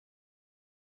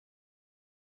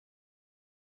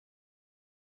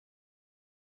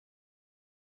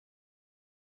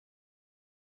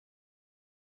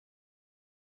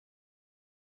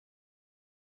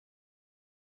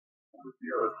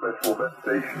Sierra Special Event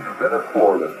Station in Venice,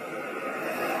 Florida.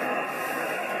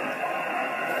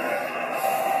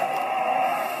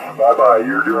 Bye-bye.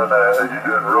 You're doing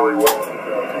really well.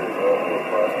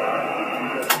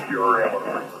 QRM on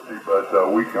frequency,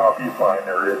 but we copy you fine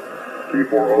there. It's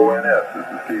K4ONS. This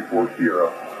is K4 Sierra.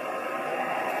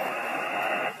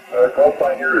 Call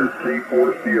sign here is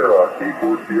K4 Sierra.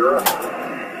 K4 Sierra.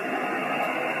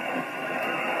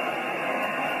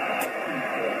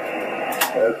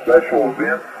 Special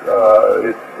events,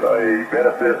 it's a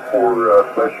benefit for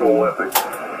Special Olympics.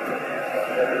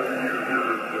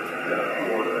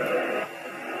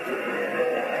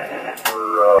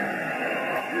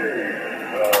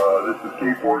 This is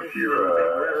K4 Sierra.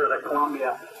 River, the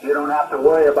Columbia, you don't have to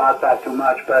worry about that too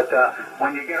much, but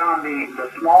when you get on the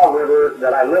small river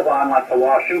that I live on, like the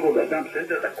Washougal that dumps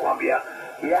into the Columbia,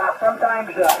 yeah, sometimes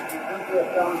you do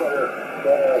get some that are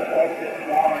quite a bit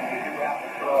small and you do have to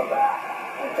throw it back.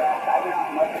 In fact, I'm not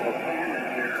much of a fan of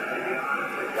here, to be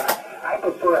honest with you. I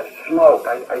prefer it smoked.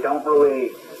 I don't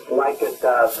really like it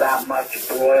that much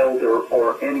broiled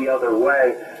or any other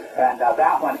way. And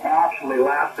that one actually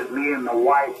lasted me and the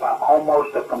wife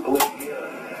almost a complete year.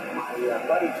 My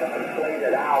buddy took and played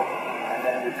it out, and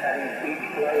then we cut each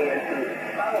play into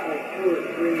probably 2 or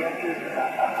 3 inches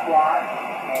across.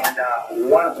 And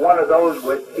one of those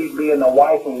would feed me and the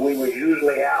wife, and we would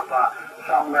usually have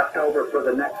some left over for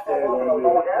the next day when we were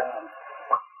done.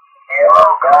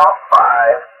 Kilo Golf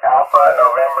 5, Alpha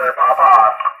November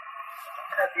Papa.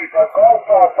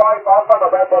 Golf 5, Alpha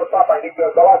November Papa. I need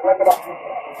to go out, let it up. Just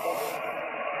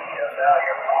now,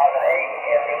 you're 5 and 8,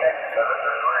 Indy, Mexico, the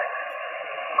third line.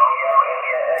 Romeo,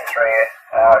 India, X-ray.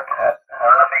 I don't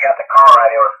know if you got the call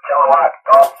right, it was kilowatt.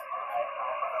 Golf.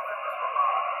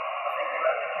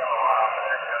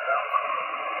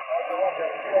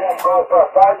 Golf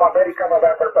 5, American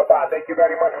November Papa. Thank you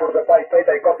very much for the 5 plate.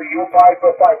 I copy you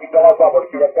 5-5 in the last hour.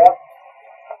 QSL. QSL.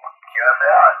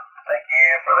 Thank you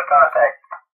for the contact.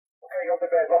 Okay, on the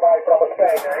bed. Bye-bye from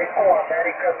Spain. Echo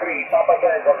America 3, Papa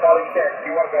Tango, calling 10.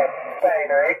 You are good. Spain.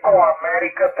 Echo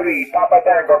America 3, Papa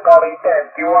Tango, calling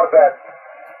 10. You are good.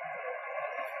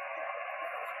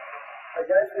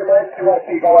 Again, you might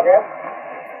QRC. Go again.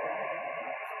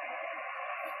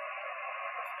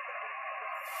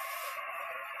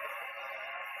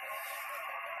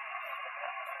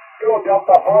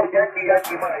 Delta 4, Yankee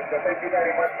Mike. Thank you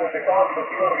very much for the call. The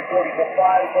fuel reporting the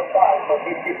 5-5 for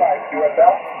 55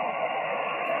 QSL.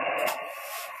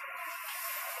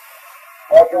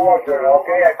 Roger, Roger.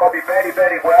 Okay, I copy very,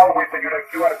 very well with the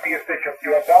QRP station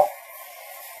QSL.